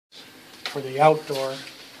for the outdoor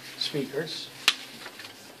speakers.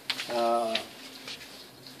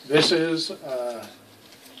 This is a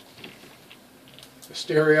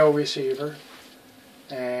stereo receiver,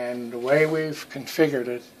 and the way we've configured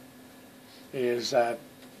it is that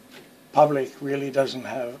public really doesn't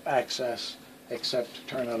have access except to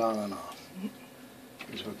turn it on and off.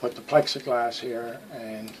 Because we put the plexiglass here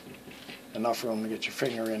and enough room to get your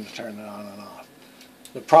finger in to turn it on and off.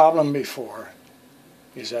 The problem before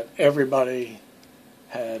is that everybody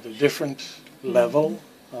had a different level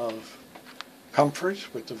of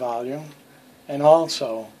comfort with the volume and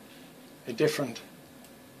also a different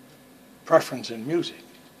preference in music.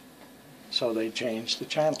 So they changed the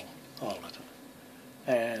channel all the time.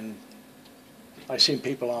 And I've seen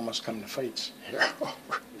people almost come to fights here.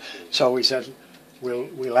 So we said, we'll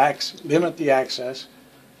limit the access.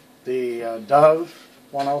 The Dove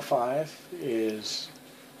 105 is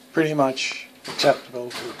pretty much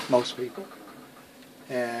acceptable to most people.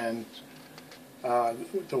 And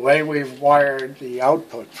the way we've wired the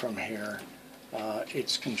output from here,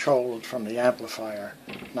 it's controlled from the amplifier,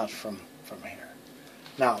 not from here.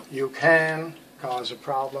 Now, you can cause a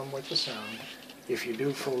problem with the sound if you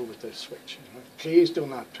do fool with this switch. Please do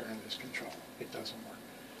not turn this control. It doesn't work.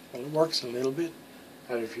 Well, it works a little bit,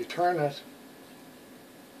 but if you turn it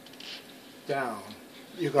down,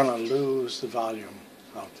 you're going to lose the volume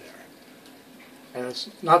out there. And it's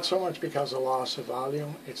not so much because of loss of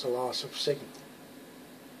volume, it's a loss of signal.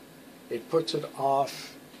 It puts it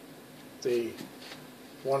off the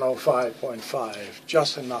 105.5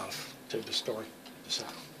 just enough to distort the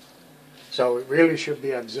sound. So it really should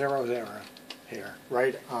be at 0, 0 here,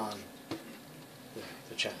 right on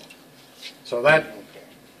the channel. So that,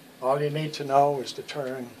 all you need to know is to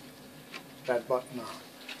turn that button on.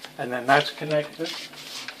 And then that's connected.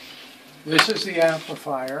 This is the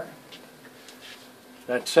amplifier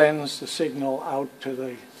that sends the signal out to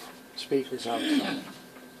the speakers outside.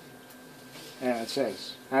 And it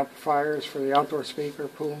says, amplifiers for the outdoor speaker,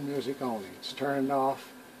 pool music only. It's turned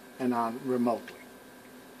off and on remotely.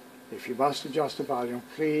 If you must adjust the volume,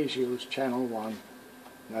 please use channel 1. And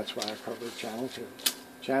that's why I covered channel 2.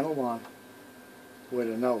 Channel 1 with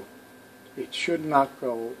a note. It should not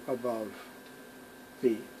go above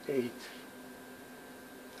the 8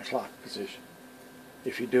 o'clock position.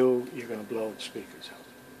 If you do, you're going to blow the speakers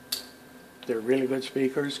out. They're really good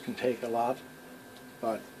speakers, can take a lot,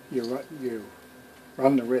 but you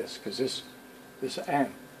run the risk because this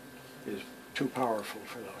amp is too powerful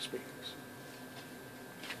for those speakers.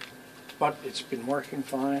 But it's been working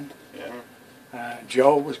fine. Yeah.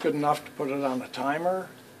 Joe was good enough to put it on a timer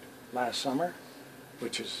last summer,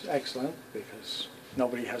 which is excellent because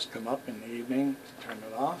nobody has to come up in the evening to turn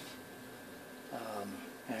it off.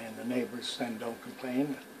 And the neighbors then don't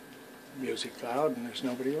complain. Music's loud and there's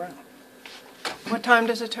nobody around. What time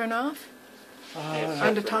does it turn off?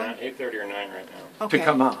 Under time? 8:30 or 9 right now. Okay. To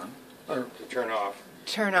come on. Or to turn off.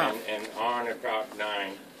 Turn off. And on about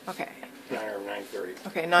 9. Okay. 9 or 9:30.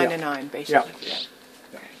 Okay, 9 to 9, basically. Yeah.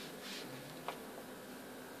 Yeah.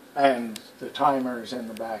 And the timer's in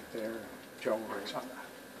the back there. Joe works on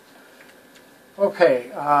that. Okay.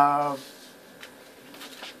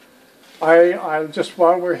 I'll just,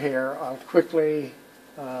 while we're here, I'll quickly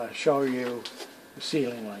show you the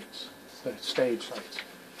ceiling lights, the stage lights.